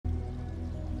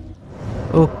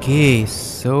Okay,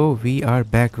 so we are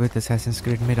back with Assassin's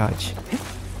Creed Mirage.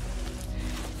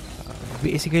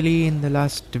 Basically, in the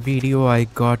last video, I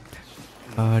got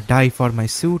dye for my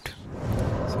suit.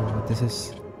 So this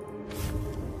is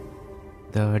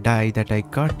the dye that I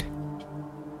got.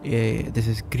 This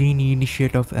is green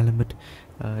initiative element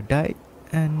dye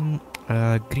and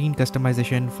green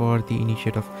customization for the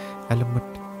initiative element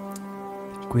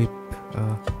equip.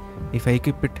 If I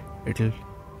equip it, it'll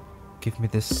give me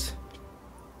this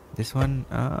one.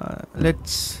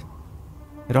 Let's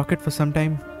rock it for some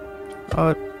time,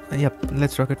 or yep,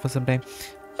 let's rock it for some time,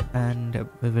 and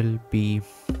we will be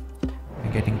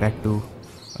getting back to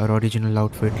our original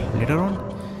outfit later on.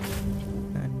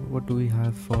 And what do we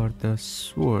have for the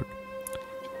sword?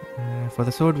 For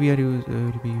the sword, we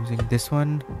will be using this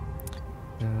one,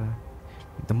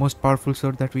 the most powerful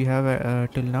sword that we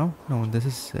have till now. No, this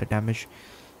is damage.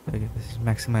 Okay, this is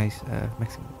maximum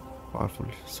powerful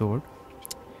sword.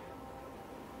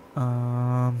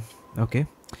 Okay,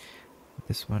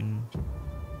 this one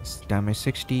is damage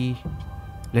 60.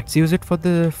 Let's use it for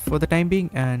the time being.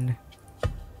 And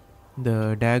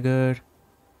the dagger,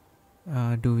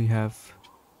 do we have?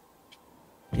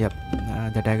 Yep,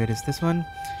 the dagger is this one.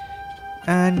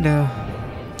 And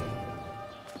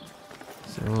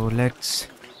so let's,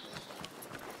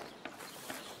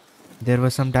 there were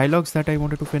some dialogues that I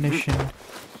wanted to finish in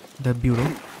the bureau.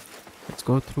 Let's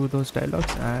go through those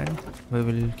dialogues and we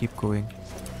will keep going.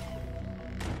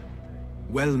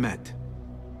 Well met.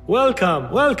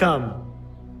 Welcome, welcome.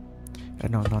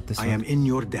 No, not this I one. am in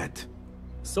your debt.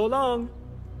 So long.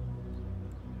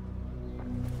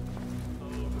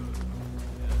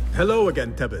 Hello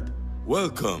again, Tebed.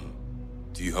 Welcome.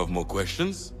 Do you have more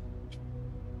questions?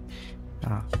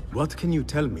 What can you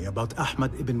tell me about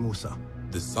Ahmad ibn Musa?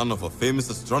 The son of a famous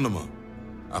astronomer.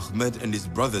 Ahmed and his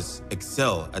brothers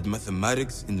excel at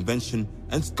mathematics, invention,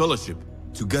 and scholarship.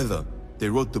 Together, they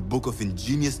wrote the book of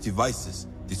ingenious devices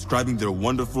describing their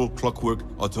wonderful clockwork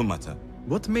automata.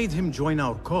 What made him join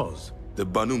our cause? The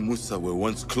Banu Musa were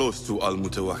once close to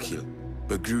Al-Mutawakkil,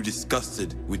 but grew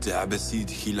disgusted with the Abbasid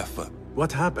Khilafah.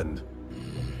 What happened?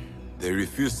 They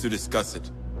refused to discuss it,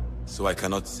 so I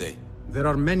cannot say. There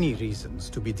are many reasons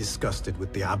to be disgusted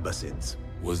with the Abbasids.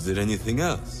 Was there anything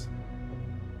else?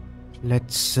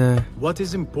 Let's What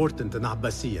is important in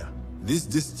Abbasiyya? This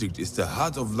district is the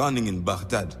heart of learning in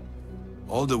Baghdad.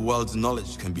 All the world's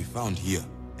knowledge can be found here.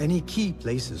 Any key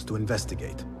places to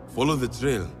investigate? Follow the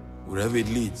trail, wherever it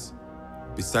leads.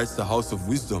 Besides the House of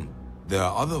Wisdom, there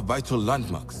are other vital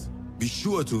landmarks. Be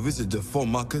sure to visit the 4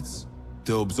 markets,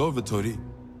 the observatory,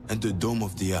 and the Dome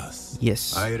of the Ass.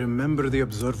 yes. I remember the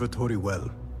observatory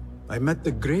well. I met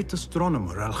the great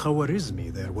astronomer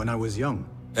Al-Khwarizmi there when I was young.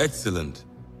 Excellent.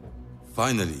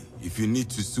 Finally, if you need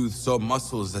to soothe sore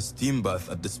muscles, a steam bath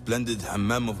at the splendid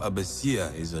Hammam of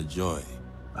Abbasiyya is a joy.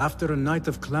 After a night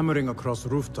of clambering across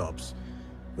rooftops,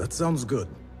 that sounds good.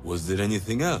 Was there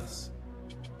anything else?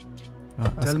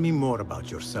 Tell me more about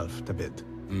yourself, Tabid.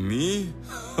 Me?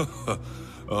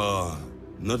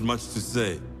 Not much to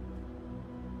say.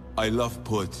 I love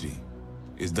poetry.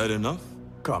 Is that enough?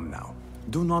 Come now.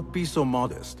 Do not be so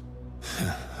modest.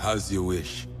 As you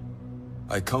wish.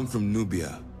 I come from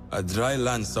Nubia, a dry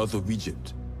land south of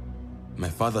Egypt. My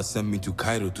father sent me to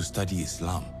Cairo to study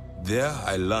Islam. There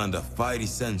I learned a fiery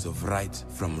sense of right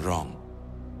from wrong.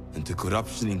 And the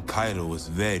corruption in Cairo was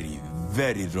very,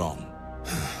 very wrong.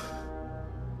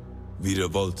 We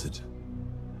revolted.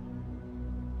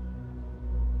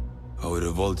 Our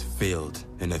revolt failed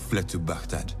and I fled to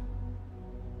Baghdad.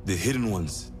 The hidden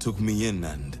ones took me in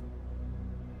and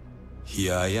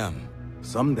here I am.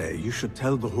 Someday you should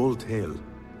tell the whole tale.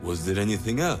 Was there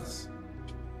anything else?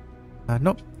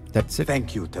 No, that's it.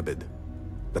 Thank you, Tabid.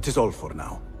 That is all for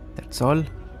now. That's all.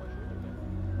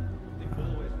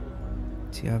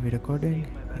 See, are we recording?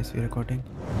 Yes, we're recording.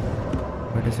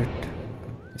 What is it?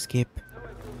 Escape.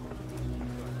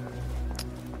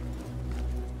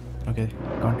 Okay,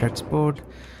 contracts board.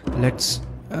 Let's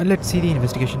see the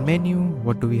investigation menu.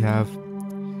 What do we have?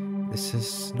 This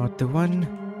is not the one.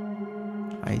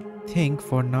 I think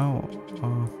for now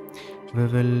we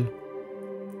will.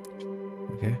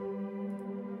 Okay.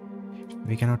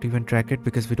 We cannot even track it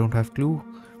because we don't have clue.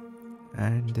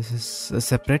 And this is a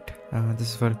separate.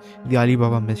 This is for the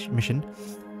Alibaba mission.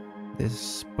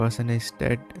 This person is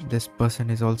dead. This person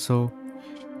is also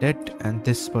dead, and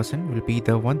this person will be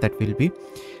the one that will be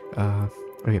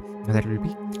okay, that will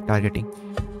be targeting.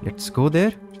 Let's go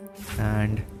there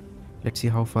and let's see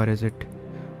how far is it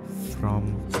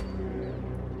from.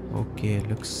 Okay,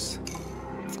 looks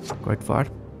quite far,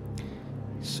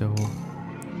 so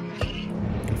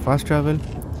fast travel.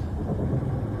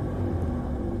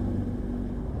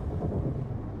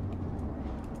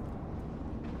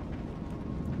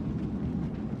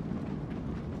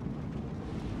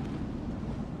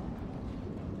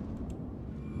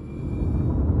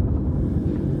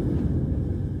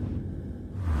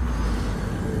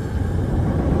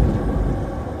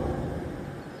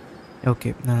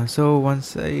 Okay, so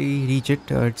once I reach it,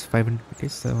 it's 500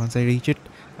 rupees. So once I reach it,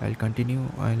 I'll continue.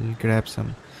 I'll grab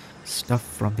some stuff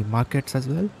from the markets as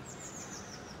well.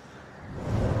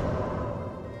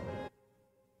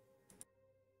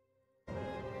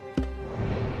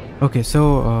 Okay,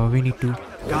 so we need to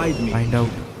Guide me. find out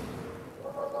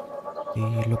the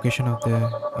location of the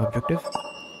objective.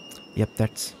 Yep,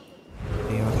 that's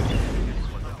the objective.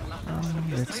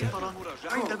 Let's see.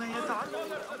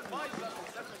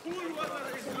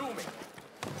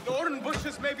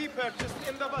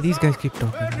 These guys keep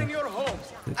talking.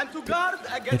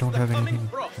 They don't have anything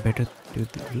better to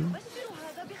do,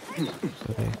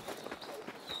 so they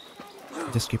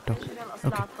just keep talking.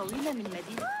 Okay.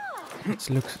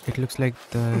 It looks like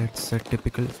it's a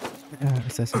typical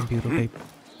assassin bureau type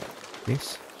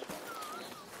place.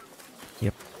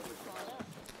 Yep.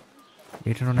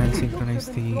 Later on, I'll synchronize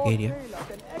the area.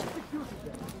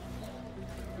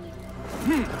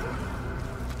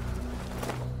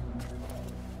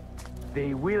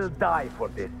 They will die for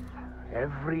this.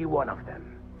 Every one of them.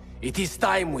 It is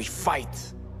time we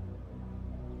fight.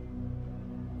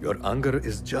 Your anger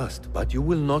is just, but you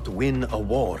will not win a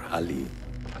war, Ali.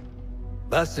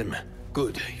 Basim,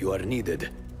 good, you are needed.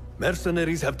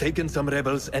 Mercenaries have taken some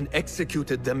rebels and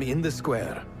executed them in the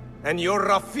square. And your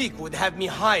Rafik would have me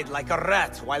hide like a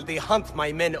rat while they hunt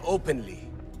my men openly.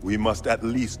 We must at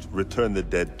least return the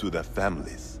dead to their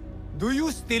families. Do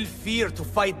you still fear to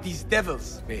fight these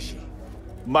devils, Beshi?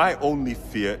 My only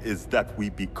fear is that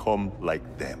we become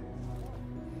like them.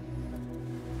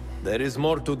 There is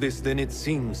more to this than it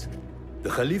seems. The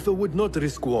Khalifa would not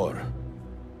risk war.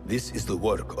 This is the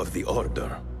work of the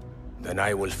Order. Then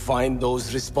I will find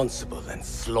those responsible and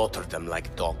slaughter them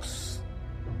like dogs.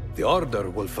 The Order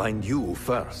will find you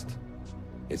first.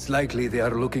 It's likely they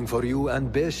are looking for you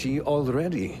and Beshi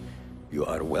already. You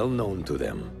are well known to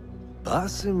them.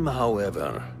 Basim,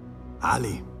 however...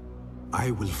 Ali,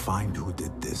 I will find who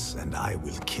did this, and I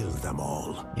will kill them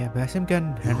all. Yeah, Basim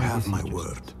can You handle have this my situation.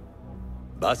 word.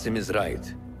 Basim is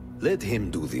right. Let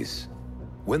him do this.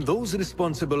 When those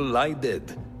responsible lie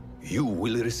dead, you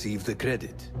will receive the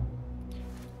credit.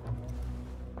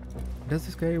 Does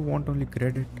this guy want only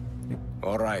credit?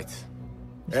 All right.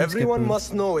 Seems Everyone skeptical.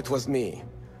 must know it was me.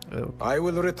 Oh. I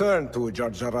will return to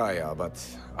Jarjaraya, but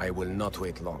I will not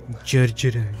wait long.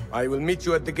 Jarjaraya. I will meet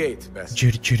you at the gate, best.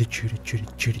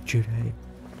 Jarjaraya.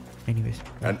 Anyways.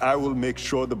 And I will make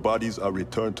sure the bodies are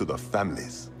returned to the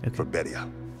families Okay. for burial.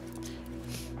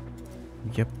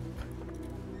 Yep.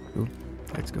 Cool.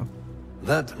 Let's go.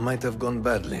 That might have gone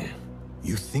badly.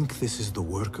 You think this is the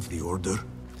work of the Order?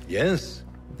 Yes.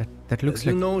 That looks As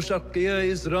you like... know, Sharqiya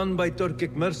is run by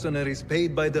Turkic mercenaries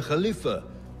paid by the Khalifa,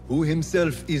 who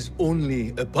himself is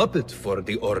only a puppet for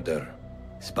the Order.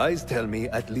 Spies tell me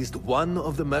at least one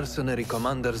of the mercenary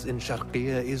commanders in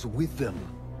Sharqiya is with them.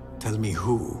 Tell me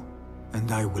who,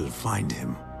 and I will find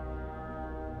him.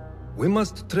 We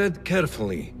must tread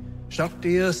carefully.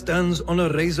 Sharqiya stands on a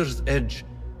razor's edge.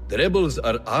 The rebels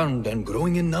are armed and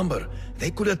growing in number.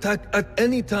 They could attack at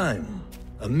any time.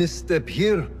 A misstep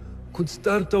here could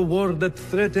start a war that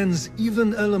threatens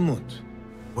even Elamut.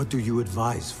 What do you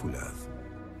advise, Fulath?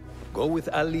 Go with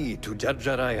Ali to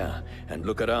Jarjaraya and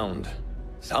look around.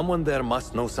 Someone there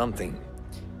must know something.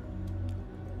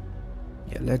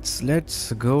 Yeah, let's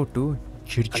go to And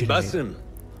Jarjaraya. Basim,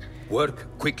 work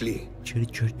quickly.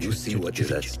 You see what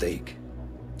is at stake.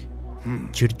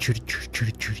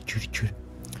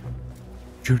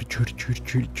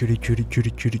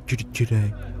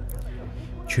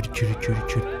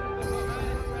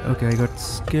 Okay, I got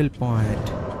skill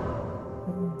point.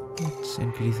 Let's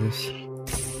increase this.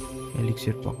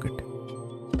 Elixir pocket.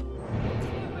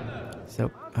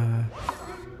 So,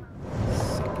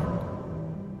 second.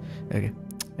 Okay,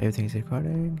 everything is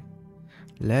recording.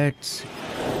 Let's.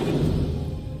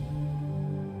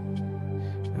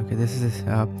 Okay, this is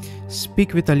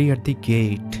speak with Ali at the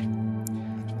gate.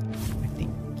 At the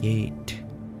gate.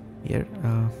 Here.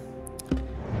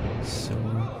 So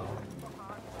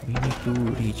we need to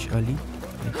reach Ali.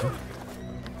 Okay.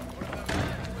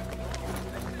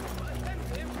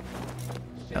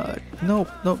 No.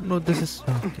 This is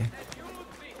okay.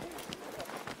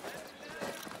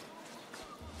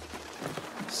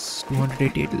 It's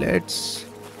 288. Let's.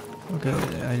 Okay,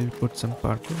 I'll put some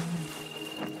parkour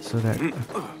so that.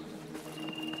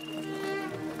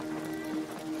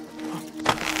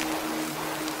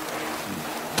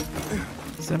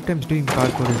 Sometimes doing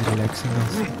parkour is relaxing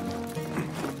also.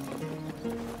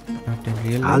 Not in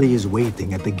real life. Ali is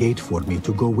waiting at the gate for me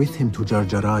to go with him to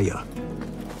Jarjaraya.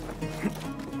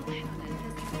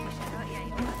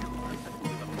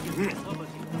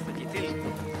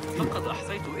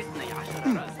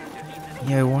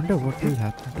 Yeah, I wonder what will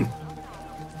happen to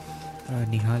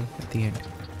Nihal at the end.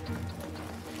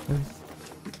 Oh,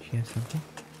 she has something.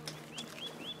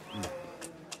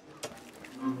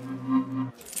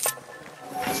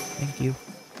 Thank you.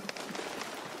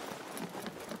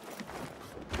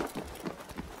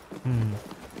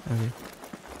 Okay.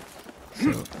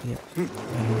 So, yeah. I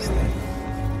use that.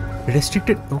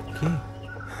 Restricted. Okay.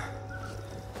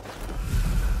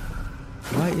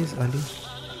 Why is Ali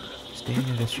staying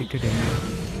in restricted area?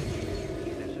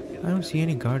 I don't see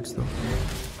any guards though.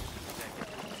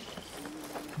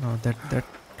 No, this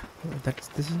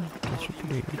is restricted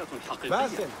area.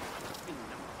 Basim!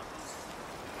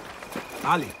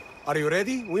 Ali, are you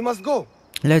ready? We must go.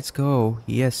 Let's go.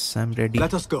 Yes, I'm ready.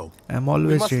 Let us go. I'm We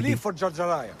always must ready. leave for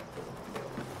Jarjaraya.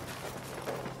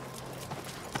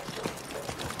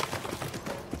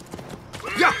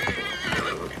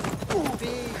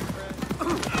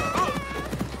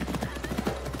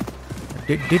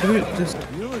 Did we just...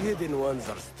 You hidden ones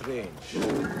are strange.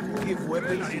 Give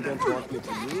weapons you don't want me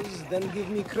to use, then give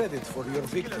me credit for your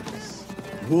victories.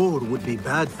 War would be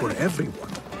bad for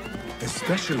everyone,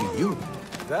 especially you.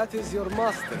 That is your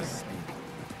master's speed.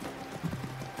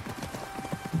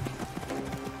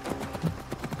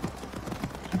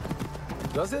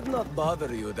 Does it not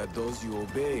bother you that those you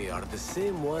obey are the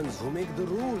same ones who make the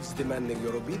rules demanding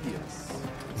your obedience?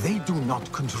 They do not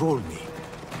control me.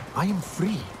 I am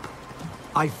free.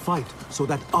 I fight so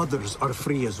that others are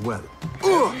free as well.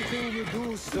 Everything you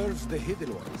do serves the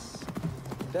hidden ones.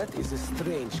 That is a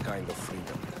strange kind of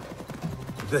freedom.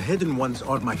 The hidden ones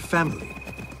are my family.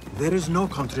 There is no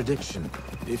contradiction.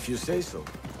 If you say so.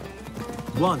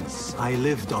 Once I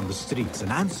lived on the streets and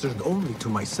answered only to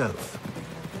myself.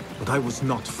 But I was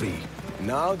not free.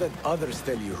 Now that others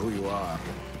tell you who you are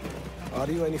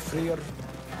you any freer?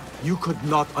 You could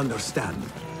not understand.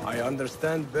 I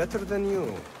understand better than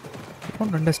you. I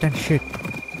don't understand shit.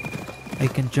 I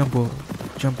can jump on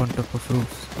top of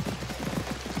roofs.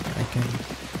 I can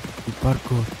do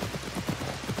parkour.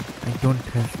 I don't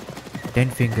have 10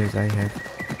 fingers. I have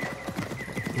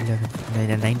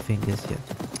 9 fingers. Yeah.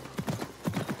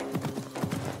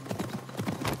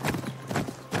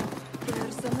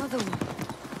 There's another one.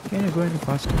 Can you go any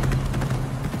faster?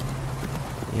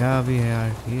 Yeah, we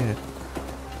are here.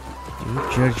 You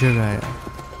Jarjaraya.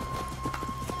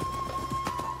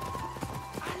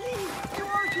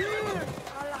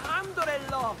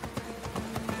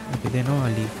 Okay, they know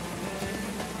Ali.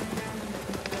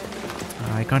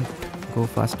 I can't go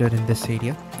faster in this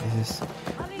area. This is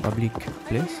public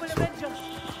place. So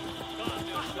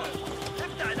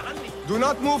Do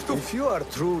not move to... If you are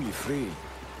truly free,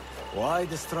 why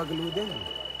the struggle within?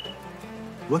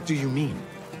 What do you mean?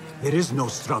 There is no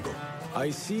struggle.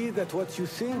 I see that what you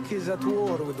think is at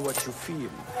war with what you feel.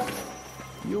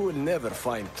 You will never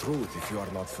find truth if you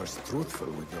are not first truthful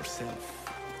with yourself.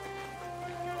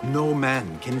 No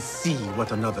man can see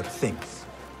what another thinks.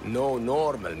 No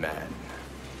normal man.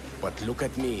 But look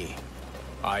at me.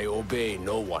 I obey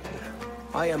no one.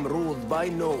 I am ruled by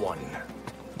no one.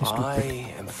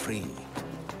 I am free.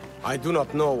 I do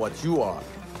not know what you are.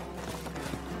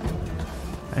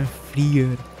 I'm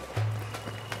freer.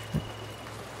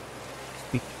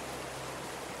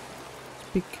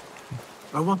 Speak.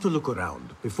 I want to look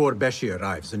around before Beshi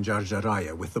arrives in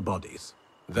Jarjaraya with the bodies.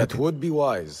 That would be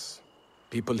wise.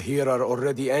 People here are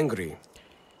already angry.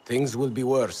 Things will be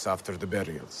worse after the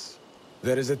burials.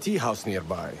 There is a tea house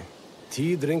nearby.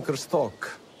 Tea drinkers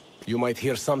talk. You might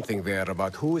hear something there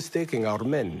about who is taking our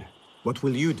men. What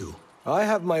will you do? I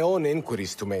have my own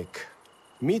inquiries to make.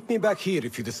 Meet me back here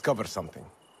if you discover something.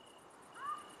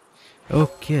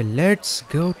 Okay, let's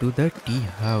go to the tea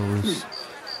house.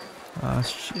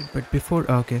 Shit, but before...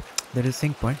 okay, there is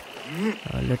sync point.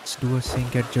 Let's do a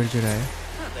sync at Jarjaraya.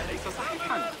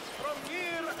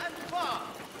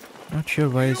 Not sure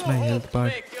why is my health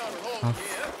bar half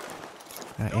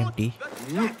empty.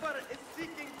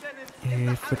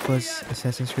 If it was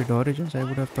Assassin's Creed Origins, I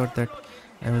would have thought that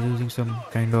I was using some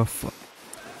kind of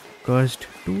cursed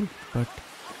tool, but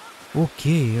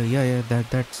okay, yeah,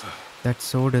 that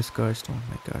sword is cursed. Oh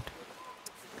my god.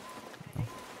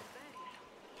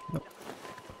 No.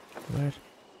 Where?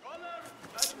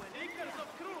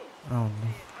 Oh no.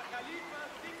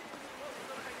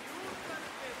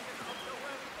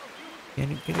 Can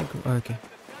you go? Oh, okay.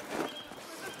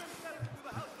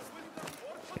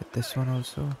 Get this one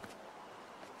also.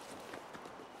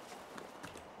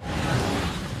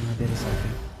 No, there is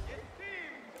something.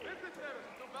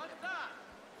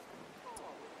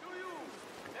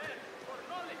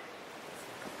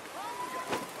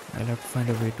 I'll have to find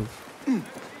a way to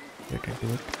get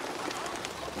into it.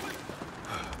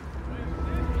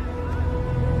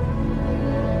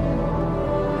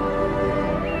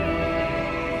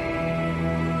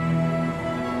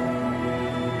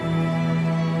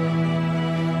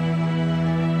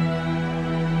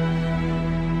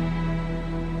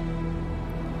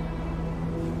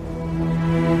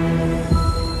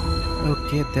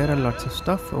 there are lots of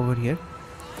stuff over here.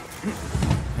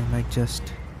 I might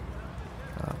just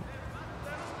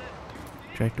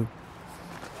try to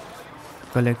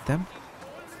collect them.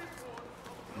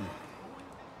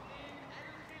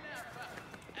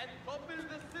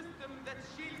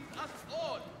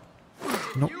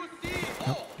 No.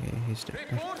 No, yeah, he's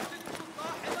dead.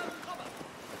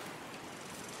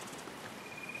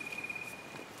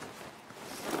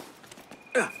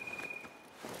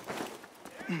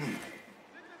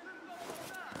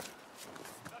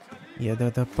 Yeah,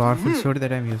 the powerful sword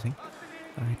that I'm using.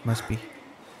 It must be.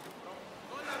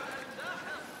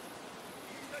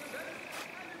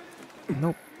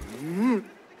 Nope.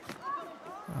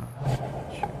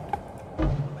 Shit.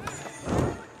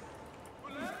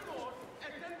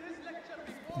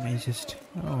 I just...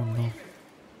 Oh no.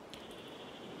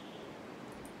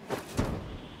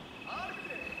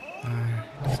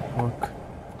 Doesn't work.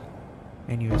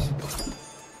 Anyways.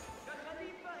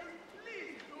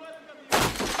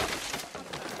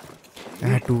 I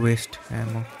had to waste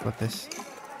ammo for this.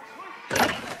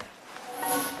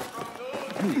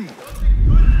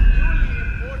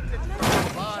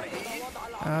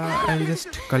 I'll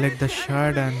just collect the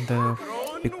shard and the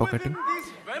pickpocketing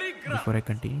before I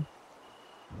continue.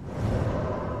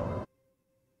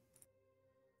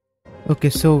 Okay,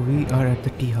 so we are at the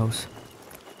tea house.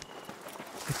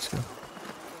 Let's go.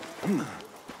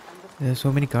 There are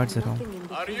so many cards around.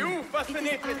 Are you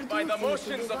fascinated by the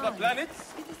motions of the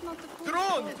planets?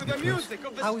 Drawn to the music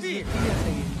of the steel?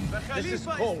 This is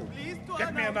cold.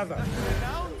 Get me another.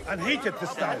 And heat it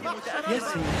this time.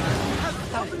 Yes,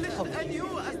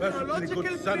 Perfectly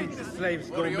good sons, slaves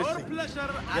go missing.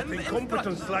 Yet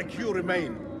incompetents like you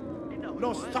remain.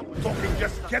 No, stop talking,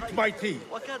 just get my tea.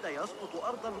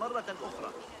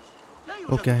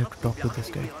 Okay, I have to talk to this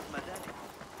guy.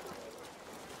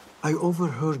 I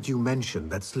overheard you mention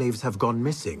that slaves have gone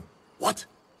missing. What?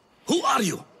 Who are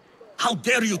you? How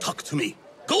dare you talk to me?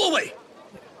 Go away!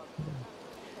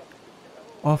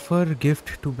 Offer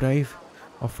gift to bribe.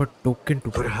 Offer token to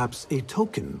bribe. Perhaps a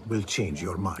token will change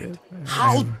your mind.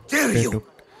 How dare you?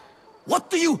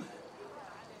 What do you...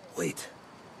 Wait.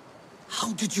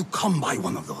 How did you come by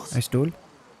one of those? I stole.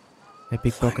 I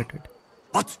pickpocketed.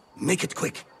 But make it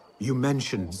quick. You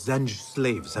mentioned Zenj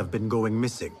slaves have been going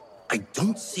missing. I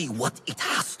don't see what it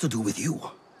has to do with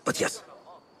you. But yes,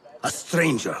 a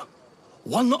stranger.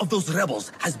 One of those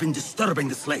rebels has been disturbing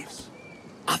the slaves.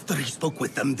 After he spoke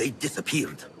with them, they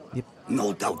disappeared. Yep.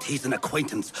 No doubt he's an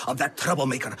acquaintance of that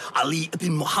troublemaker, Ali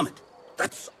ibn Muhammad.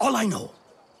 That's all I know.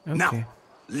 Okay. Now,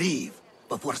 leave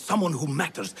before someone who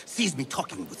matters sees me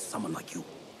talking with someone like you.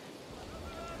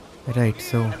 Right,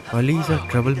 so Ali is a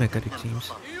troublemaker, it seems.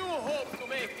 You hope to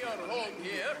make your home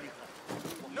here?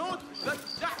 Note that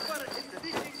Ja'far is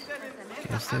seeking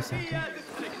them Is there something?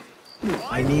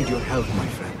 I need your help, my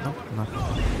friend. No, not.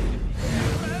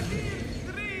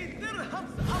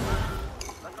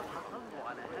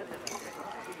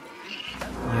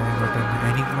 Yeah, I got an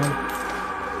enigma.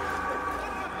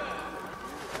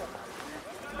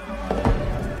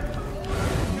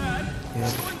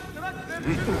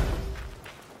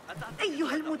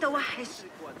 أيها المتوحش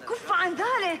كف عن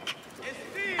ذلك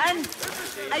أنت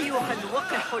أيها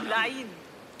الوقح اللعين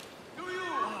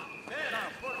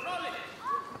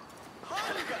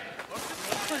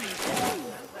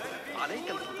عليك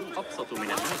الخطوط أبسط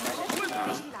من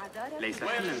هذا ليس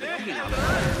حلا بكل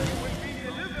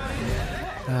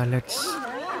Let's...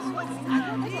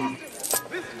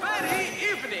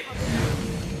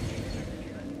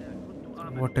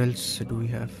 What else do we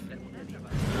have?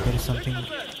 There is something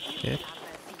there.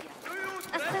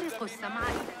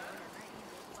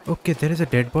 Okay, there is a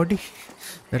dead body.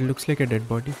 That looks like a dead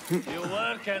body. You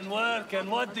work, and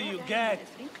what do you get?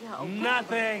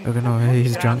 Nothing. Okay, no,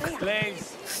 he's drunk.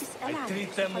 Slaves. I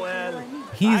treat them well.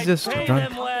 He's just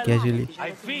drunk, casually,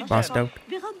 passed out.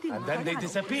 And then they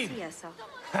disappear.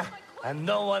 And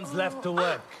no one's left to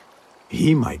work.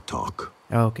 He might talk.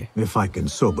 Oh, okay. If I can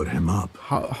sober him up.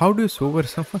 How do you sober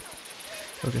someone?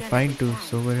 Okay, fine to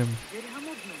sober him.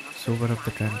 Sober up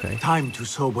the drunk guy. Time to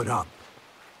sober up.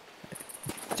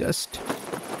 Just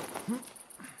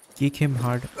kick him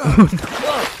hard.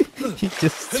 He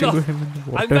just threw him in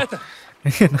the water. I'm better.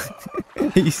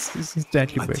 He's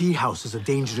instantly A better. tea house is a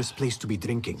dangerous place to be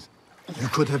drinking. You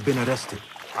could have been arrested.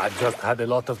 I've just had a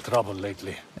lot of trouble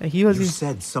lately. He was You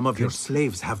said some of your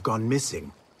slaves have gone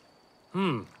missing.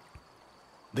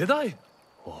 Did I?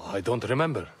 Oh, I don't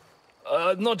remember.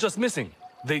 Not just missing.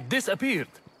 They disappeared.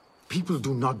 People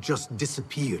do not just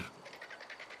disappear.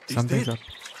 Something's up.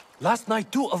 Last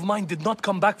night, 2 of mine did not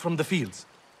come back from the fields.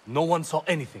 No one saw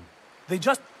anything. They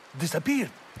just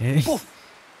disappeared. Hey. Poof!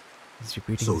 He's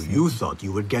repeating So the same you thing. thought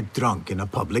you would get drunk in a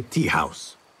public tea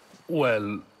house?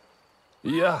 Well,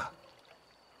 yeah.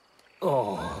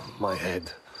 Oh, my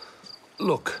head.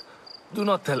 Look, do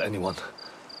not tell anyone.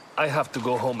 I have to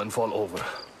go home and fall over.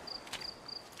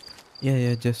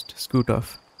 Yeah, just scoot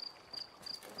off.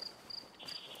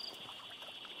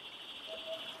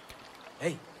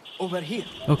 Hey, over here.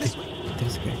 Okay,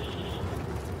 there's a guy.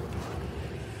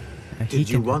 Did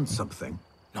you want something?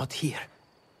 Not here.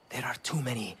 There are too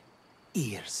many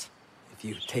ears, if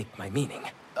you take my meaning.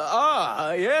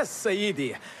 Yes,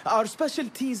 Sayyidi. Our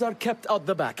specialties are kept out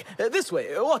the back. This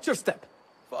way, watch your step.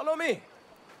 Follow me.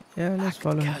 Yeah, let's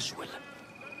follow him. Casual.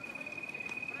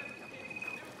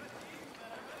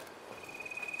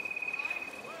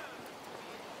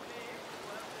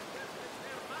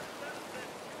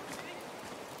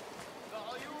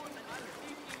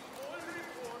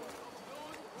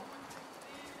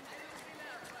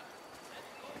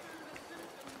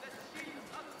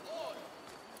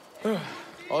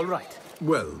 All right.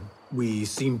 Well, we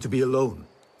seem to be alone.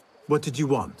 What did you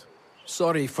want?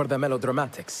 Sorry for the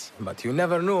melodramatics, but you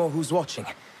never know who's watching.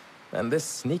 And this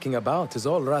sneaking about is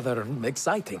all rather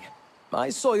exciting. I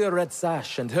saw your red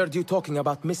sash and heard you talking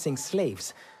about missing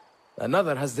slaves.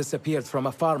 Another has disappeared from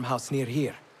a farmhouse near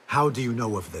here. How do you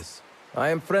know of this? I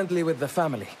am friendly with the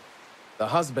family. The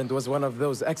husband was one of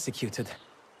those executed.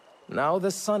 Now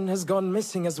the son has gone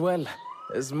missing as well.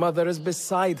 His mother is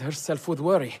beside herself with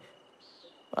worry.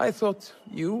 I thought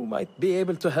you might be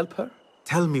able to help her.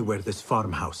 Tell me where this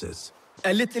farmhouse is.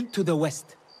 A little to the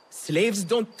west. Slaves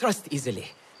don't trust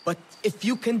easily. But if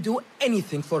you can do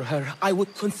anything for her, I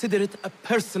would consider it a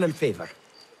personal favor.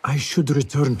 I should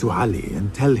return to Ali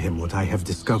and tell him what I have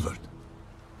discovered.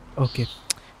 Okay.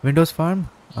 Windows Farm.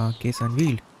 Case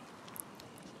unveiled.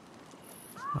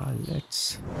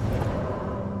 Let's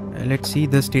see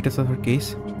the status of her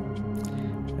case.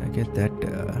 I get that.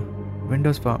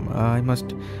 Windows Farm. I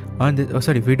must earn this. Oh,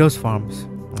 sorry. Widow's Farms.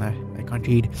 I can't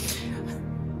read.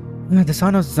 The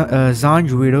son of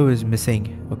Zanj's widow is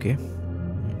missing. Okay.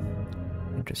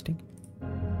 Interesting.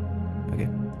 Okay.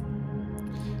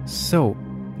 So,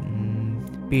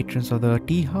 patrons of the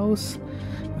tea house.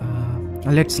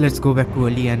 Let's go back to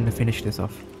Ali and finish this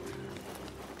off.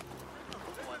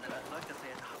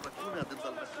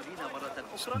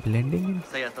 Blending in.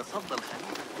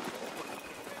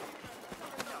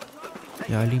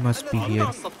 Yeah, Ali must be here.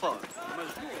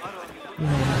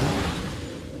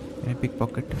 Can I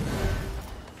pickpocket?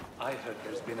 I heard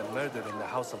there's been a murder in the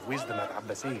House of Wisdom at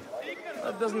Abbasiyah.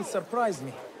 That doesn't surprise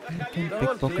me. I can The whole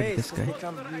pickpocket place this has guy.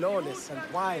 become lawless and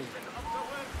wild.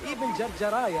 Even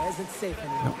Jarjaraya isn't safe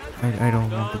anymore. No, I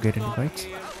don't want to get into fights.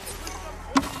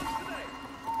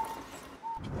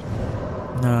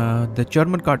 The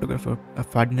German cartographer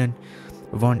Ferdinand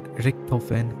von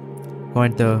Richthofen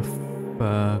coined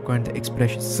the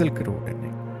expression Silk Road in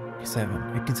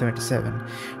 1877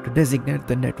 to designate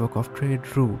the network of trade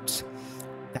routes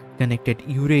that connected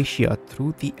Eurasia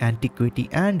through the Antiquity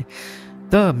and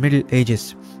the Middle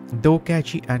Ages. Though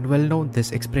catchy and well known,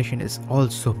 this expression is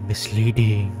also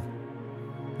misleading.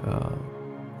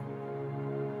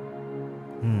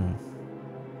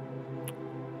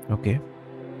 Okay.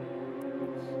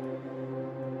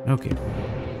 Okay.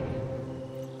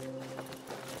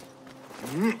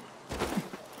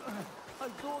 I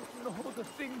don't know the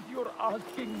things you're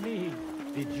asking me.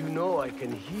 Did you know I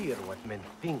can hear what men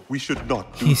think? We should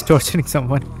not do He's that. torturing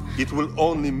someone. It will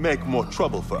only make more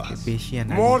trouble for us.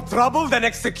 More trouble than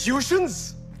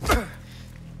executions?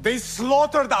 They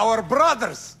slaughtered our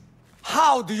brothers!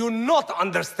 How do you not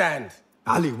understand?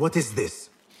 Ali, what is this?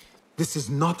 This is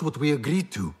not what we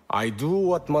agreed to. I do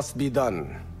what must be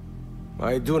done.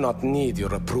 I do not need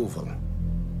your approval.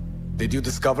 Did you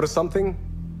discover something?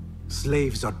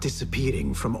 Slaves are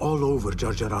disappearing from all over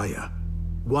Jarjaraya.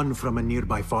 One from a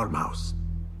nearby farmhouse.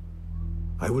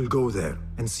 I will go there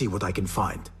and see what I can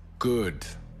find. Good.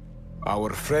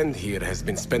 Our friend here has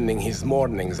been spending his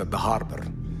mornings at the harbor,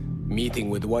 meeting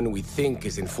with one we think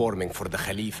is informing for the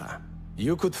Khalifa.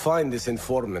 You could find this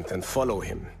informant and follow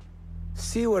him.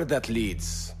 See where that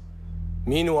leads.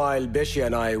 Meanwhile, Beshi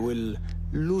and I will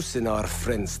loosen our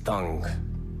friend's tongue.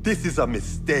 This is a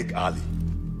mistake, Ali.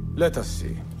 Let us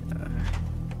see.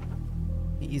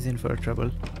 He's in for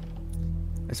trouble.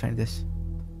 Let's find this.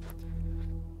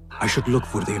 I should look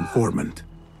for the informant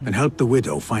and help the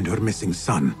widow find her missing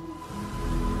son.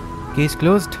 Case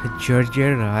closed.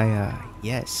 Jarjaraya.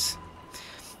 Yes.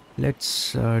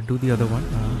 Let's do the other one.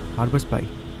 Harbor Spy.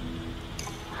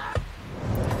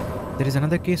 There is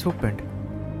another case opened.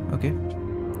 Okay.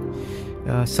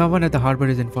 Someone at the harbor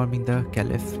is informing the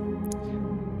Caliph.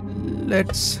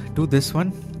 Let's do this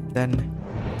one. Then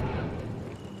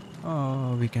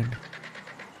weekend.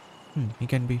 He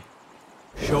can be.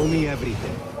 Show me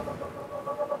everything.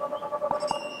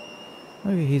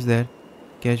 Okay, he's there,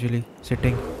 casually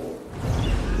sitting.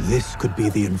 This could be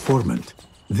the informant.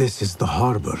 This is the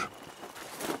harbor.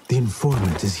 The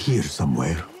informant is here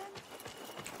somewhere.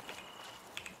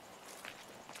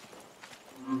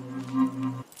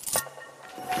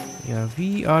 Yeah,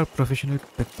 we are professional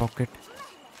pickpocket,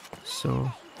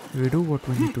 so we do what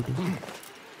we need to do.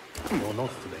 No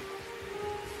notes today.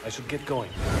 I should get going.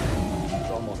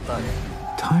 It's almost time.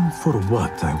 Time for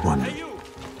what, I wonder? Hey, you!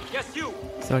 Yes, you!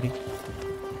 Sorry.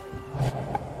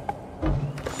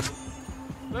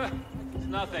 It's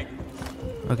nothing.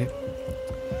 Okay.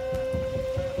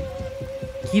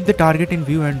 Keep the target in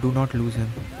view and do not lose him.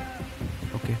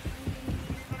 Okay.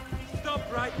 Stop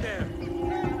right there.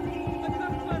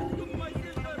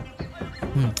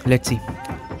 Let's see.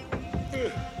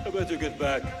 I better get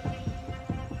back.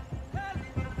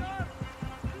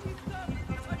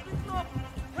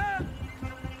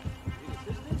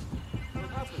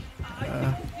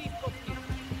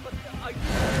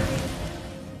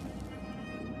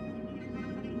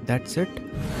 That's it.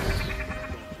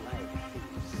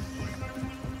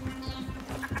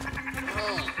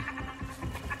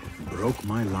 Broke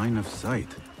my line of sight.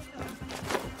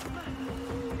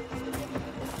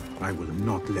 I will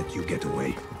not let you get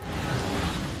away.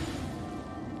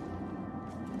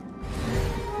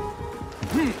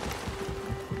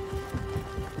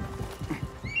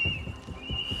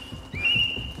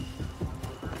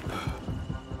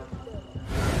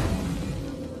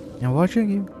 I'm watching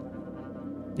you.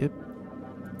 Yep.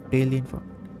 Daily info.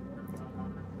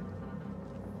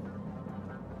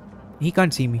 He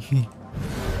can't see me.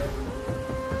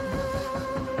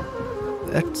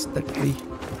 That's the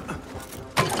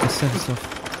essence of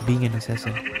being an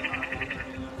assassin.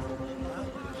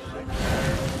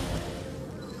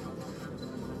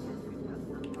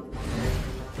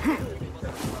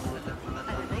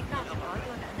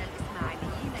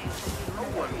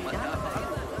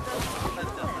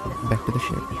 Back to the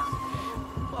ship.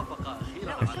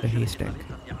 Back to the haystack.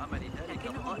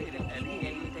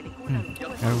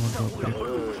 I don't want to upgrade.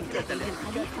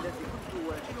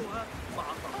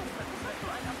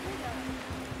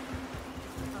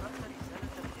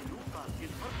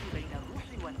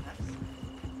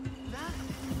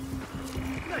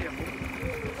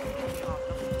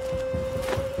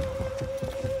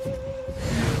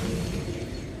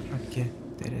 Okay,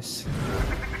 there is.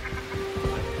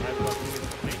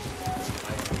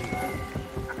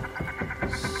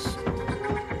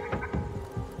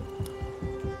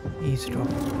 Eavesdrop.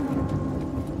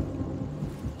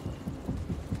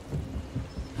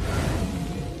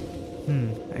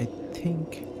 I think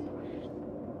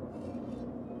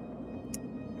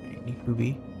I need to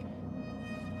be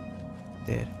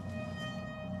there.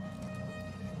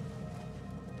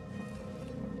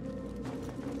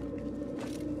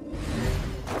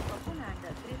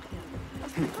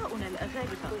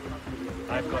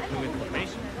 I've got new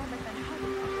information.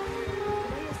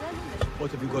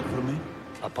 What have you got for me?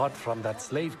 Apart from that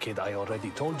slave kid I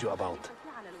already told you about.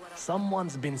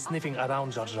 Someone's been sniffing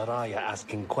around Jarjaraya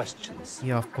asking questions.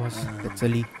 Yeah, of course. That's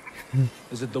Ali.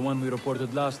 Is it the one we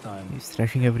reported last time? He's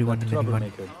thrashing everyone That and anyone.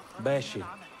 troublemaker. Bashi.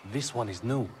 This one is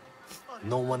new.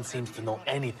 No one seems to know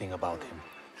anything about him.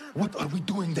 What are we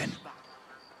doing then?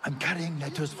 I'm carrying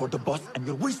letters for the boss and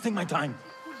you're wasting my time.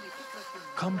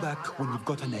 Come back when you've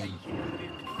got a name.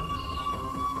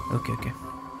 Okay, okay.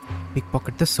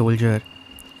 Pickpocket the soldier.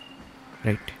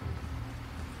 Right.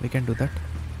 We can do that.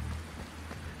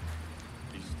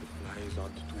 These supplies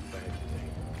aren't too bad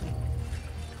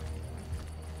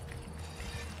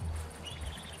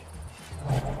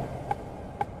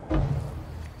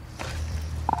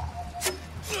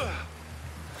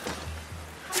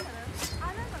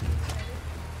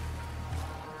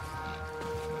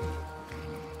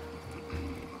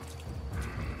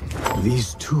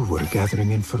These two were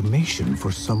gathering information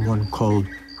for someone called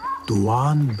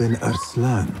Duan bin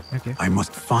Arslan. Okay. I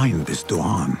must find this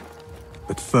Duan.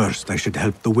 But first, I should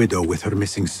help the widow with her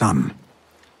missing son.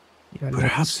 Yeah,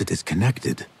 Perhaps it is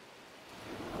connected.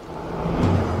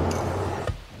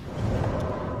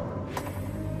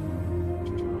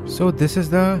 So this is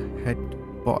the head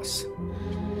boss.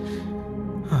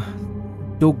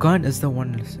 Dogan is the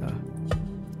one.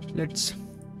 Let's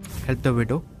help the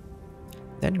widow.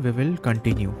 Then we will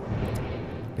continue.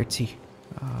 Let's see.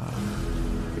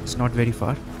 It's not very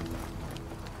far.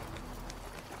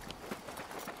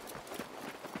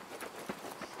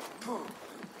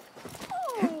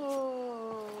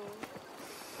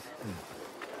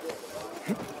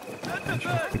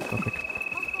 Pickpocket.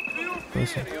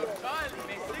 Person.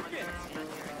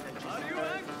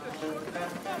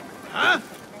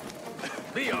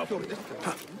 Be up.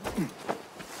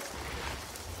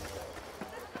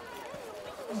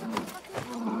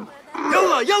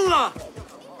 يلا يلا.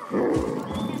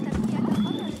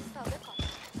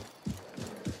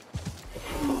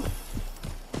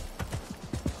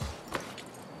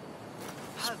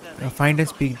 Find and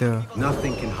speak the...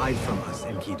 Nothing can hide from us,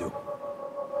 Enkidu.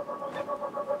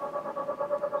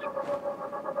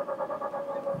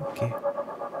 Okay.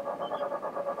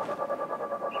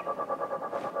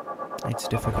 It's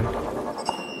difficult.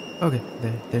 Okay,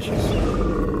 there she is.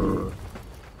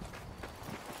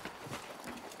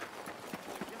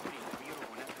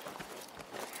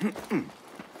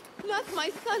 Not my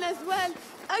son as well.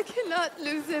 I cannot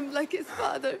lose him like his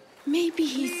father. Maybe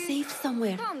he's safe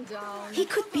somewhere. Calm down. He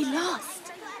could be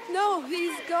lost. No,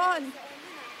 he's gone.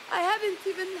 I haven't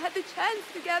even had the chance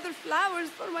to gather flowers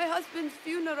for my husband's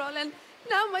funeral, and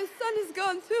now my son is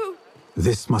gone too.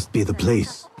 This must be the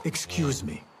place. Excuse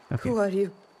me. Okay. Who are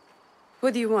you?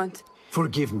 What do you want?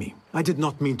 Forgive me. I did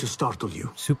not mean to startle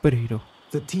you. Superhero.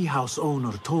 The tea house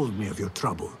owner told me of your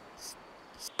trouble.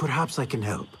 Perhaps I can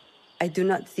help. I do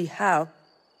not see how.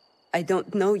 I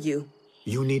don't know you.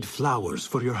 You need flowers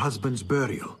for your husband's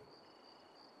burial.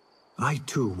 I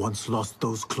too once lost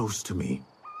those close to me,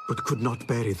 but could not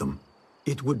bury them.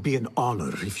 It would be an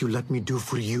honor if you let me do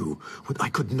for you what I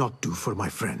could not do for my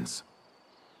friends.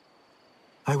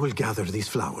 I will gather these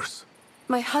flowers.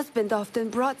 My husband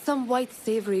often brought some white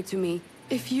savory to me.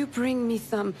 If you bring me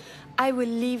some, I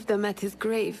will leave them at his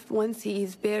grave once he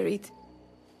is buried,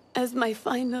 as my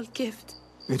final gift.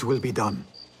 It will be done.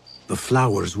 The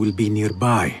flowers will be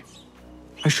nearby.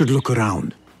 I should look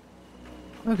around.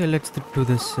 Okay, let's do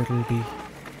this. It'll be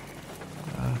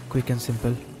quick and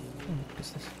simple. What is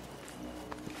this?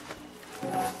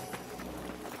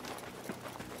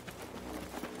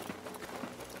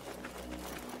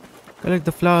 Collect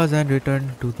the flowers and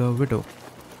return to the widow.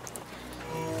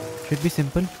 Should be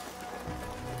simple.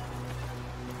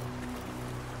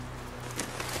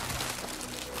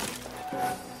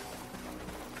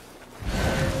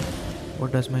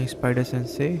 What does my spider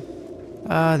sense say?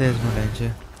 Ah, there's no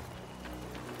danger.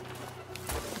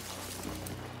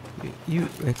 You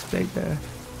expect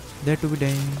there to be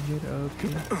danger?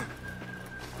 Okay.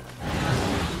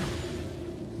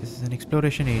 This is an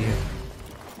exploration area.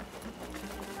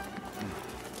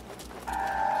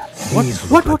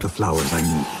 These look like the flowers I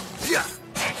need.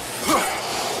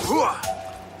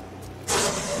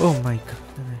 Oh my god.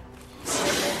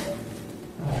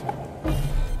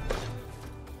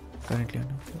 Currently on.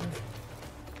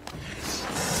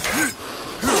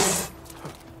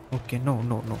 Okay, no,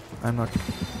 I'm not.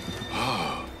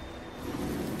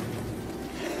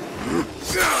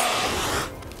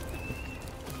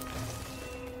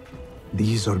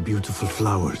 These are beautiful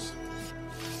flowers.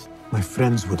 My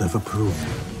friends would have approved.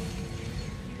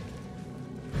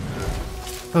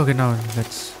 Okay, now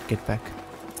let's get back.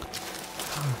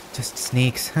 Just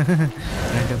snakes.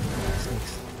 Random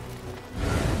snakes.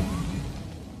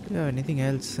 Do you have anything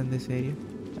else in this area?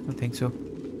 I don't think so.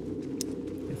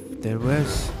 If there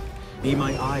was... Be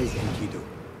my eyes, Enkidu.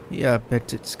 Yeah,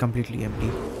 but it's completely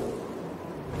empty.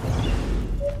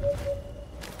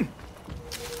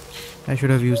 I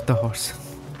should have used the horse.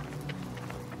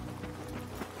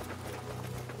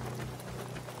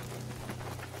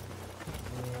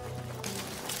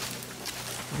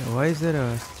 Yeah, why is there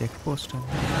a checkpost on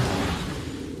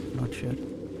there? Not sure.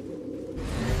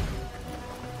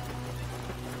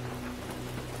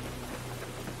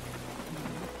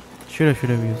 Should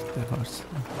have used the horse.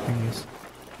 Anyways.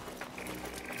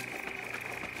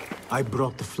 I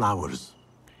brought the flowers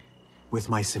with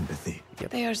my sympathy.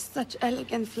 Yep. They are such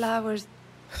elegant flowers.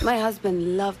 My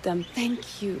husband loved them.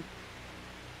 Thank you.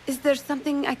 Is there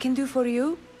something I can do for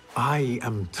you? I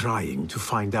am trying to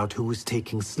find out who is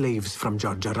taking slaves from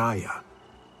Jarjaraya.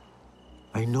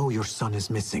 I know your son is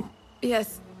missing.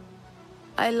 Yes.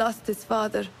 I lost his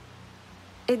father.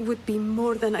 It would be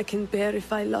more than I can bear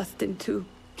if I lost him too.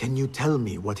 Can you tell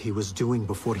me what he was doing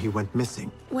before he went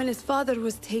missing? When his father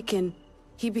was taken,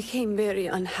 he became very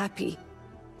unhappy.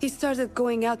 He started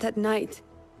going out at night.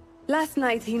 Last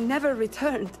night, he never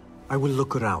returned. I will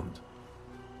look around.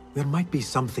 There might be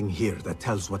something here that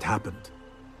tells what happened.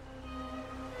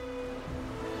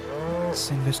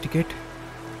 Let's investigate.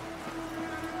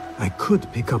 I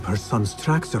could pick up her son's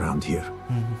tracks around here.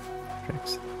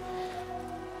 Tracks.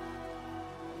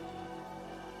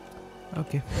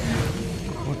 Okay.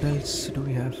 What else do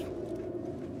we have?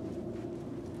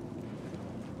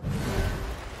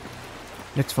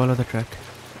 Let's follow the track.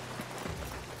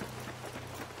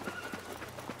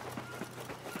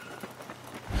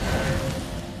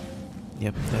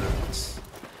 Yep, that's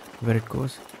where it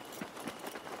goes.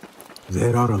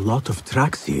 There are a lot of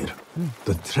tracks here.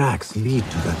 The tracks lead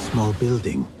to that small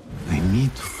building. I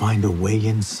need to find a way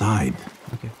inside.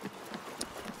 Okay.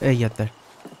 Yeah, that.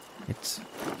 It's...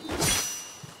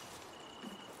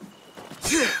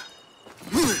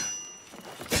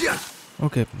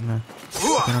 Okay, no.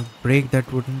 I cannot break that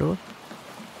wooden door.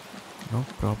 No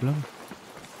problem.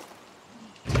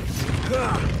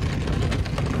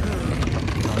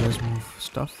 Always move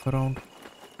stuff around.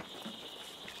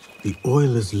 The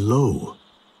oil is low.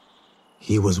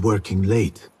 He was working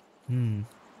late.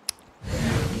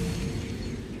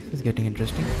 It's getting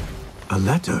interesting. A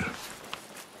letter.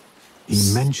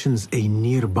 He mentions a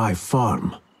nearby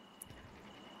farm.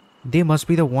 They must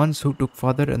be the ones who took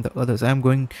father and the others. I'm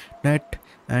going net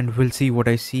and we'll see what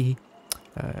I see.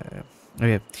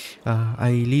 Okay.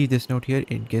 I leave this note here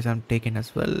in case I'm taken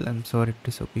as well. I'm sorry to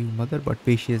disobey you, mother, but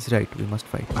Pesci is right. We must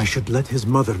fight. I should let his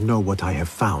mother know what I have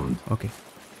found. Okay.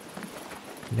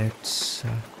 Let's...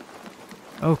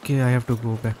 Okay, I have to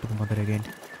go back to the mother again.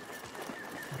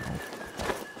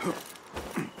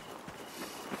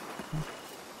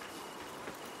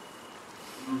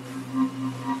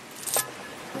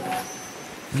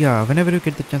 Yeah, whenever you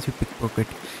get the chance to pickpocket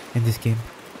in this game,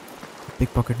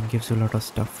 pickpocketing gives you a lot of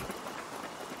stuff.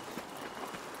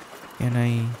 Can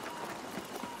I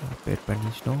pet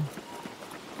punish? No.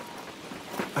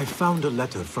 I found a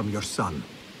letter from your son.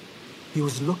 He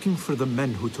was looking for the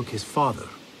men who took his father.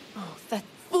 Oh, that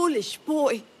foolish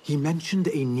boy. He mentioned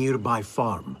a nearby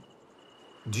farm.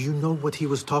 Do you know what he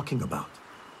was talking about?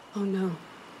 Oh no.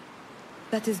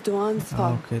 That is Duan's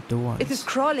farm. Okay, Duan's. It is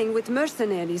crawling with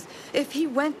mercenaries. If he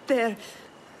went there...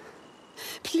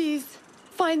 Please,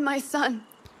 find my son.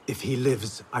 If he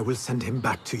lives, I will send him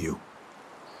back to you.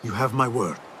 You have my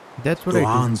word. That's what I do.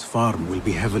 Duan's farm will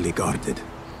be heavily guarded.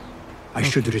 I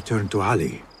should return to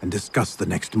Ali and discuss the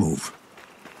next move.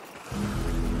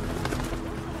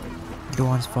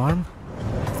 Duan's farm.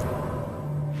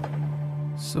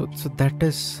 So that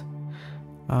is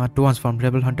Duan's farm.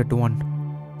 Rebel hunter Duan.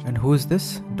 And who is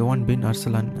this? Duan bin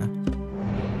Arsalan.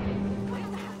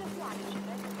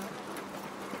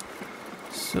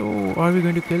 So are we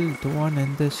going to kill Duan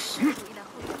in this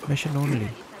mission only?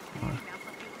 Or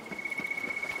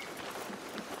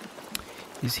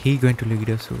is he going to lead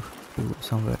us to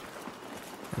somewhere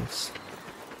else?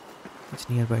 It's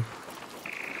nearby.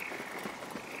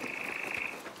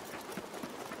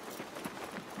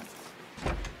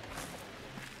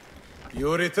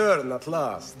 You return at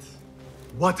last.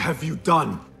 What have you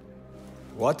done?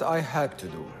 What I had to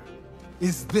do.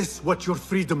 Is this what your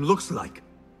freedom looks like?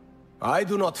 I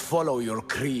do not follow your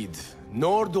creed,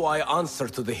 nor do I answer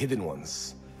to the Hidden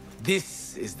Ones.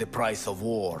 This is the price of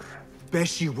war.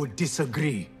 Beshi would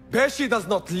disagree. Beshi does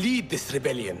not lead this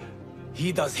rebellion.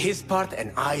 He does his part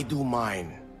and I do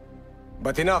mine.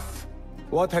 But enough.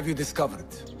 What have you discovered?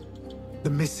 The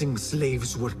missing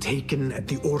slaves were taken at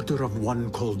the order of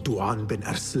one called Duan bin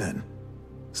Arslan.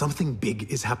 Something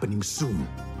big is happening soon.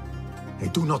 I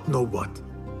do not know what.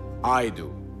 I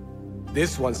do.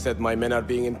 This one said my men are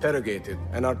being interrogated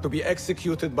and are to be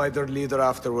executed by their leader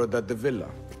afterward at the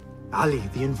villa. Ali,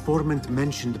 the informant,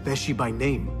 mentioned Beshi by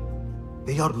name.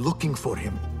 They are looking for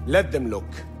him. Let them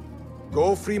look.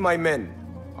 Go free my men.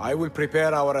 I will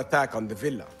prepare our attack on the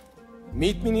villa.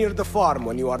 Meet me near the farm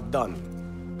when you are done.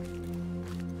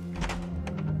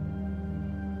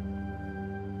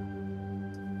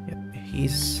 Yeah,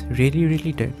 he's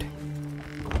really dead.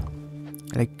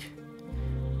 Like,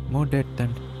 more dead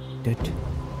than dead.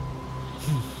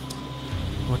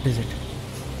 What is it?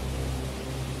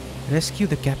 Rescue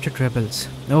the captured rebels.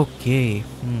 Okay.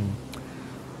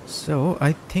 So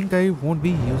I think I won't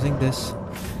be using this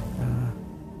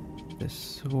this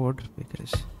sword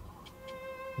because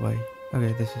why?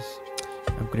 Okay, this is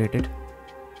upgraded.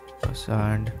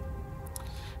 And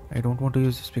I don't want to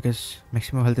use this because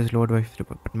maximum health is lowered by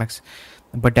 50%,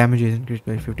 but damage is increased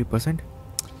by 50%.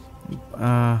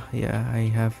 Yeah, I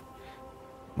have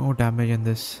more damage in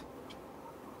this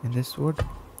sword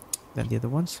than the other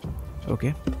ones.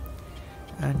 Okay.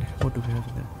 And what do we have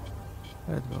in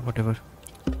there? Whatever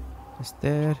is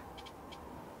there.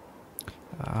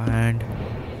 And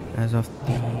as of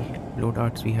the load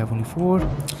arts, we have only 4.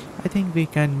 I think we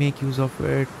can make use of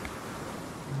it.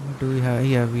 What do we have?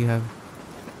 Yeah, we have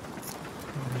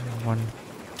one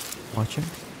merchant.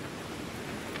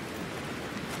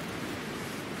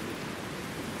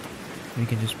 We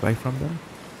can just buy from them.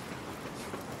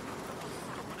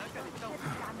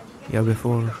 Yeah,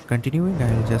 before continuing,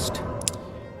 I'll just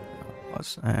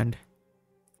pause and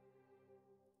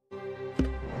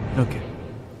okay.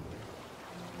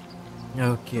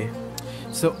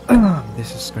 So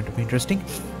this is going to be interesting.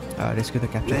 rescue the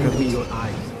captured Lend me rebels. your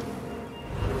eyes.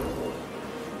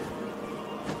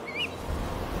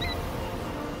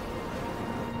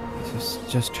 This is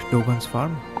just Dogon's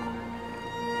farm.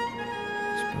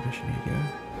 Exploration area.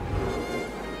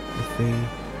 If we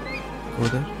go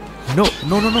there. No.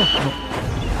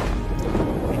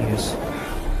 Anyways.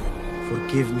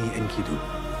 Forgive me, Enkidu.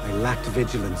 I lacked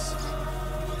vigilance.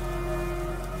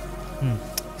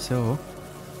 So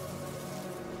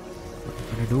what I'm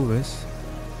gonna do is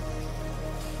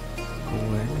go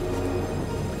in.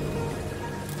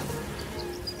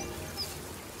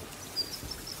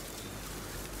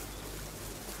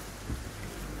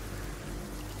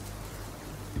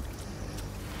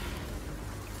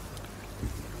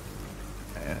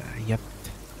 Yep.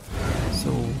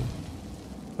 So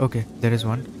okay, there is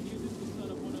one.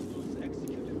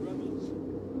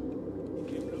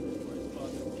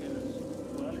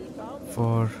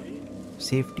 For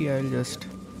safety, I'll just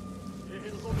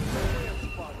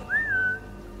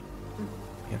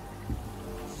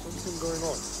Something going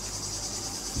on.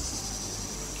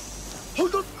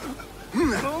 Hold on.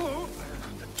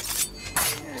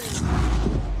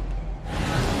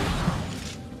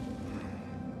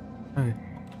 Okay.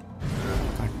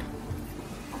 Can't.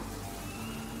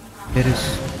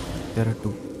 There are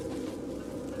two.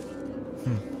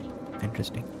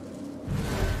 Interesting.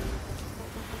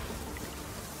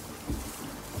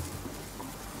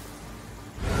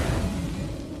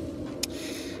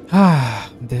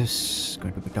 This is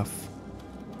going to be tough.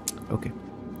 Okay.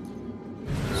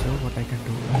 So what I can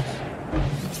do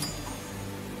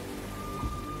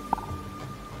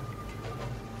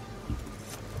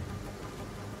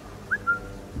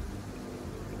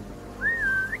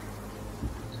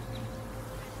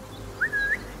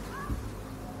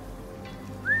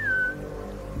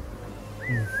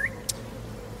is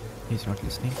he's not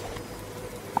listening.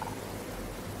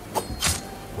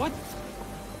 What?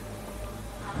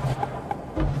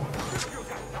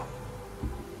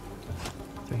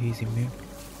 So he's immune.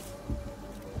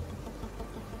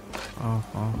 Oh,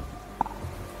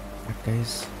 that guy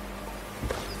is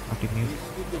not immune. These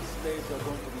stupid slaves are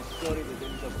going to be sorry they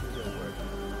didn't just do their work.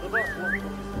 The boss wants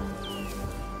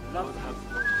not have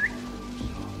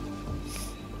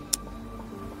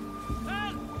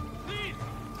Help! Please!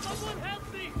 Someone help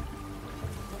me!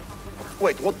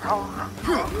 Wait, what?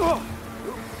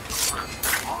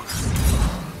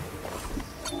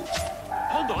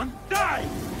 Hold on! Die!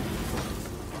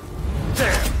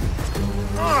 There!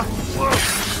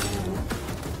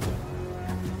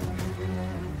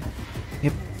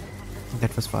 Yep,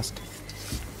 that was fast.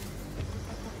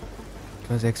 It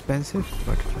was expensive,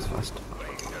 but it was fast.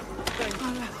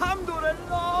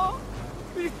 Alhamdulillah!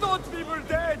 We thought we were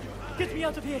dead! Get me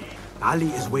out of here! Ali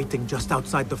is waiting just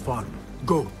outside the farm.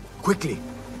 Go, quickly.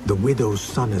 The widow's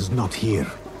son is not here.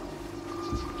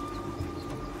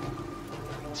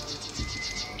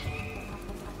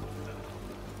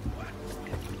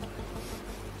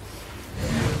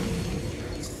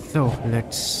 So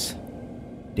let's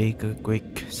take a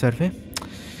quick survey.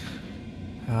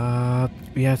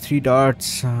 We have 3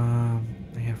 darts. I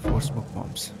have 4 smoke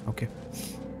bombs. Okay.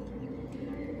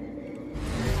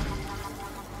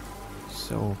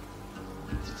 So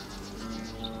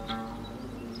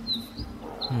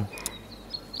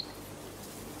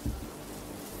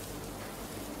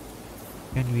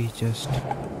can we just do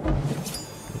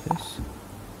this?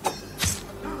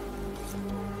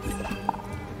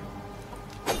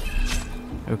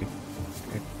 Okay.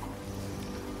 Good.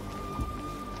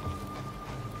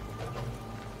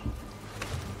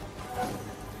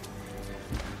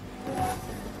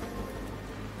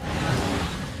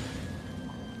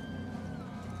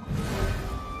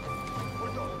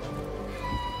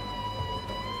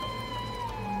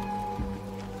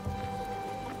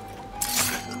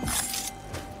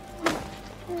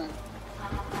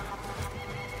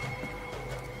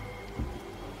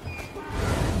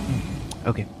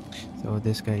 Okay, so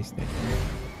this guy is there.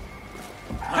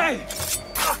 Hey!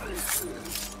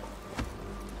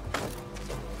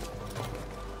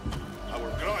 I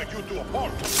will grind you to a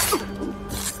pulp.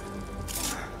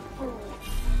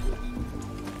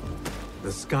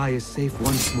 The sky is safe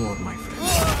once more, my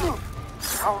friend.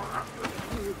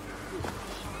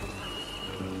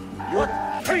 You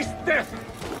taste death!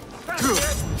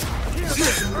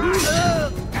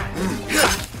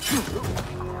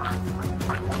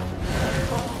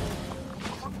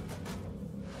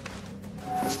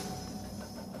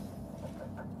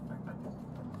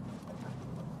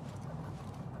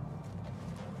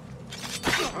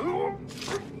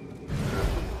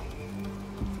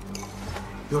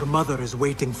 Your mother is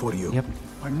waiting for you. Yep.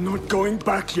 I'm not going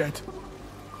back yet.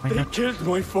 Why They not? killed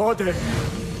my father.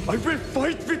 I will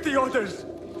fight with the others!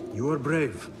 You are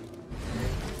brave.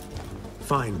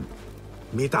 Fine.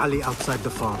 Meet Ali outside the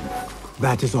farm.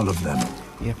 That is all of them.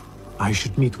 Yep. I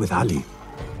should meet with Ali.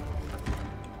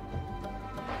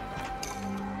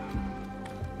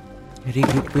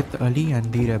 Regroup with Ali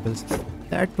and the rebels.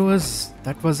 That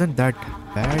wasn't that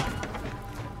bad.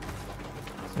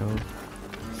 So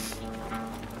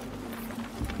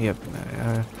yep,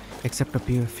 except a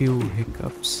few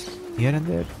hiccups here and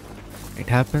there. It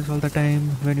happens all the time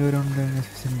when you're on the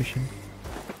assassin mission.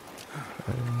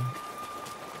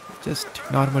 Just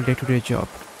normal day-to-day job.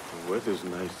 The weather's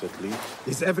nice at least.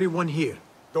 Is everyone here?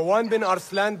 The one bin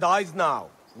Arslan dies now.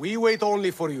 We wait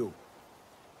only for you.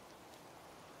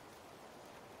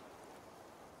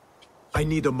 I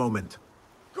need a moment.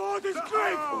 God is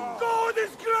great! God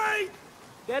is great!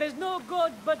 There is no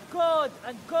God but God,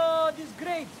 and God is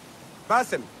great.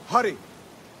 Basim, hurry.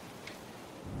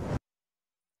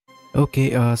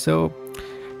 Okay, so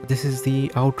this is the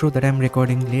outro that I'm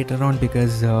recording later on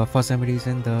because for some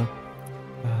reason the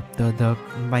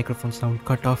microphone sound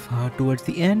cut off towards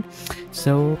the end.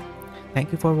 So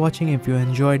thank you for watching. If you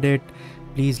enjoyed it,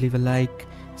 please leave a like,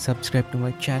 subscribe to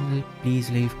my channel, please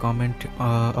leave comment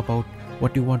about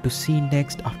what you want to see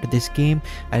next after this game.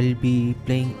 I'll be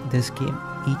playing this game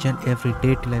each and every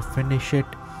day till I finish it.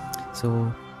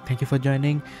 So thank you for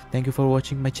joining, thank you for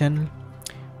watching my channel.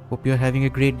 Hope you're having a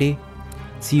great day.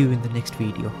 See you in the next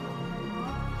video.